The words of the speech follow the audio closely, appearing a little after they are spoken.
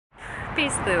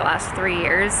basically the last 3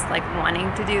 years, like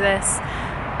wanting to do this,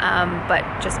 but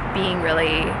just being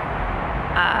really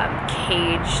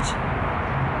caged.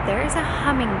 There's a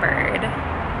hummingbird.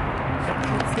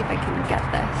 Let's see if I can get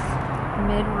this.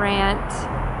 Mid-rant,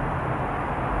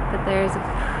 but there's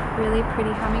a really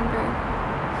pretty hummingbird.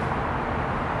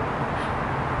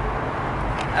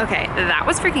 Okay, that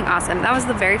was freaking awesome. That was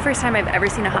the very first time I've ever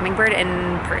seen a hummingbird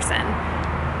in person.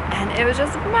 And it was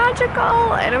just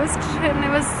magical. And it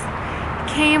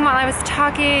came while I was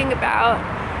talking about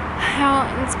how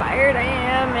inspired I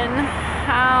am and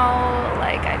how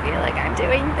like I feel like I'm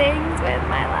doing things with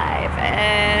my life.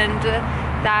 And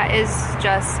that is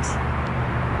just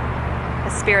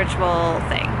a spiritual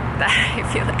thing that I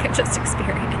feel like I just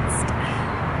experienced.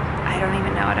 I don't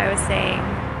even know what I was saying.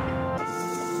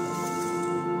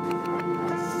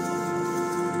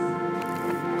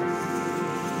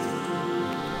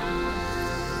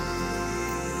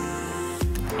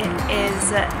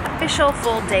 Is official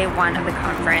full day 1 of the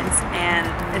conference, and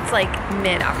it's like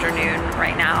mid-afternoon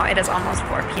right now. It is almost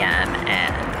 4 p.m.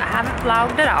 and I haven't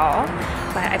vlogged at all,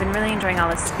 but I've been really enjoying all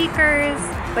the speakers.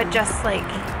 But just like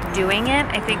doing it,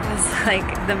 I think was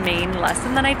like the main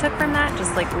lesson that I took from that.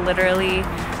 Just like literally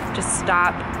just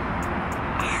stop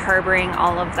harboring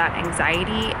all of that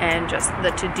anxiety and just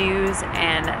the to-dos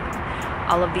and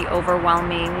all of the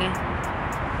overwhelming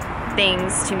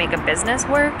things to make a business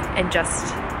work, and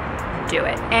just do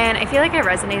it. And I feel like I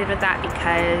resonated with that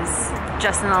because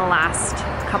just in the last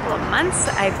couple of months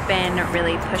I've been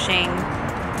really pushing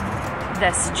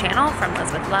this channel from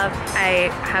Liz with Love. I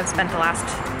have spent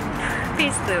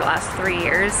basically the last 3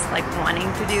 years like wanting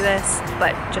to do this,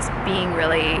 but just being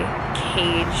really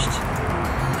caged.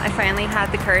 I finally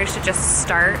had the courage to just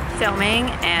start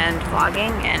filming and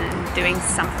vlogging and doing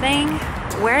something.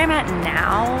 Where I'm at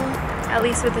now, at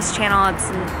least with this channel, it's,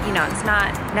 you know, it's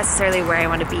not necessarily where I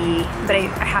want to be, but I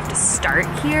have to start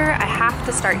here. I have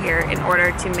to start here in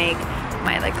order to make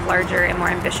my like larger and more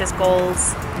ambitious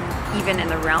goals even in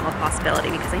the realm of possibility,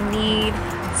 because I need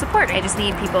support. I just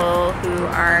need people who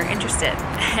are interested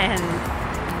and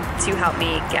to help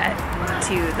me get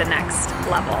to the next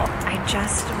level. I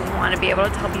just want to be able to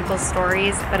tell people's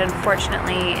stories, but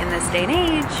unfortunately in this day and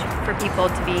age, for people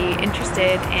to be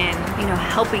interested in, you know,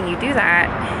 helping you do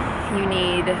that, you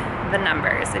need the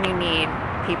numbers and you need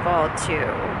people to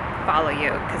follow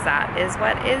you, because that is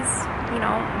what is, you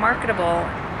know, marketable.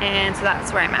 And so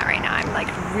that's where I'm at right now. I'm like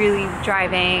really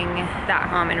driving that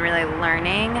home and really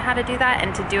learning how to do that,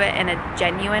 and to do it in a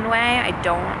genuine way. I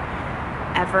don't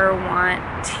ever want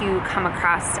to come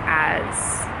across as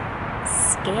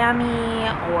scammy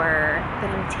or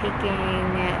that I'm taking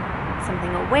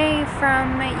something away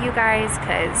from you guys,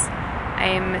 because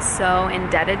I'm so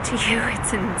indebted to you.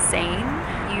 It's insane.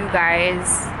 You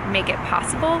guys make it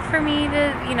possible for me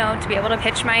to, you know, to be able to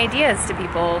pitch my ideas to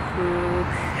people who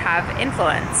have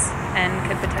influence and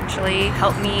could potentially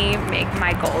help me make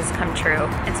my goals come true.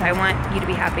 And so I want you to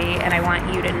be happy, and I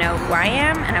want you to know who I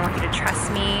am, and I want you to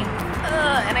trust me.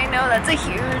 And I know that's a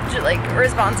huge like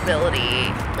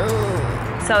responsibility.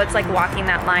 So it's like walking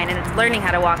that line, and it's learning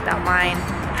how to walk that line,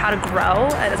 how to grow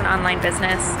as an online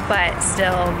business, but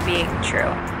still being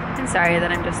true. I'm sorry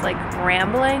that I'm just like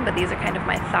rambling, but these are kind of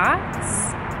my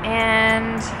thoughts,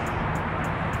 and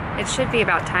it should be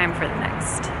about time for the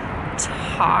next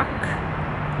talk.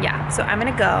 Yeah, so I'm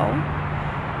gonna go.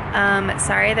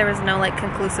 Sorry there was no like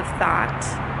conclusive thought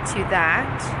to that.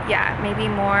 Yeah, maybe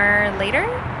more later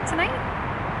tonight?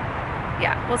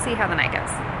 Yeah, we'll see how the night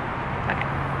goes. Okay.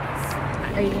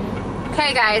 Are you?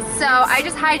 Okay guys, so I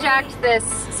just hijacked this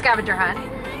scavenger hunt,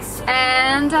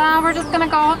 and we're just gonna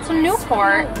go to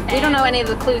Newport. We don't know any of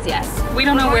the clues yet. We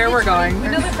don't know where we're going. We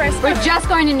know the first We're just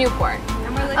going to Newport.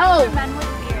 And we're looking for men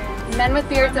with beards. Men with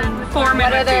beards, and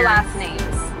what are their last names?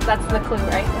 That's the clue,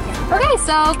 right? Okay,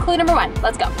 so clue number 1.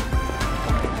 Let's go.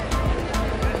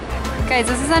 Guys,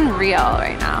 this is unreal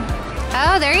right now.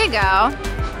 Oh, there you go.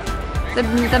 The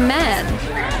men.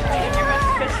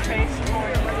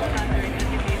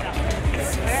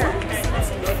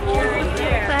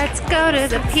 Let's go to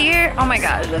the pier. Oh my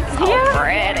god, this is so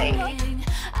pretty.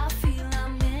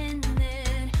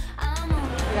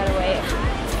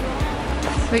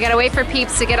 We gotta wait for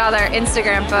peeps to get all their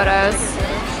Instagram photos.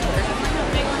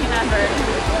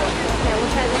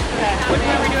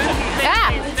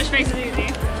 Yeah. This makes it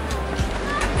easy.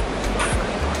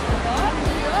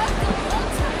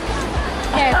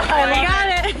 Okay, I got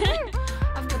it.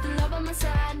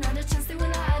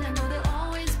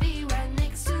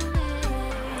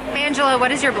 Angela,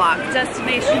 what is your blog?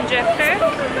 Destination Drifter.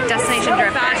 Destination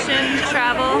Drifter. Fashion,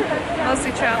 travel,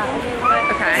 mostly travel, but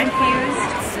Okay.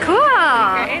 confused.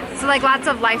 Cool. So like lots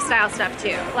of lifestyle stuff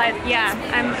too. Like, yeah,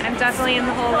 I'm definitely in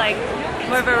the whole like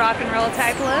more of a rock and roll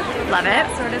type look. Love it.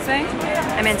 That sort of thing.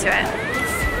 I'm into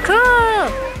it.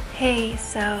 Cool. Hey,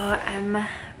 so I'm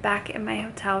back in my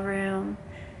hotel room.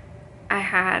 I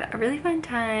had a really fun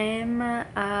time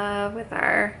with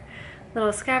our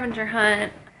little scavenger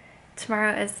hunt.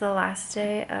 Tomorrow is the last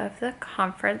day of the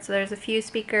conference, so there's a few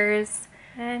speakers,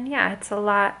 and yeah, it's a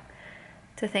lot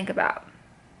to think about.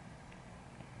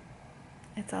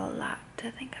 It's a lot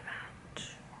to think about.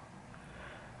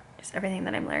 Just everything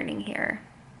that I'm learning here.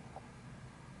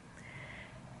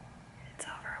 It's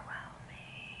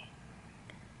overwhelming,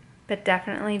 but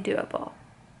definitely doable.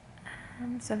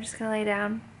 So I'm just gonna lay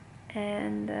down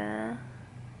and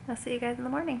I'll see you guys in the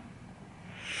morning.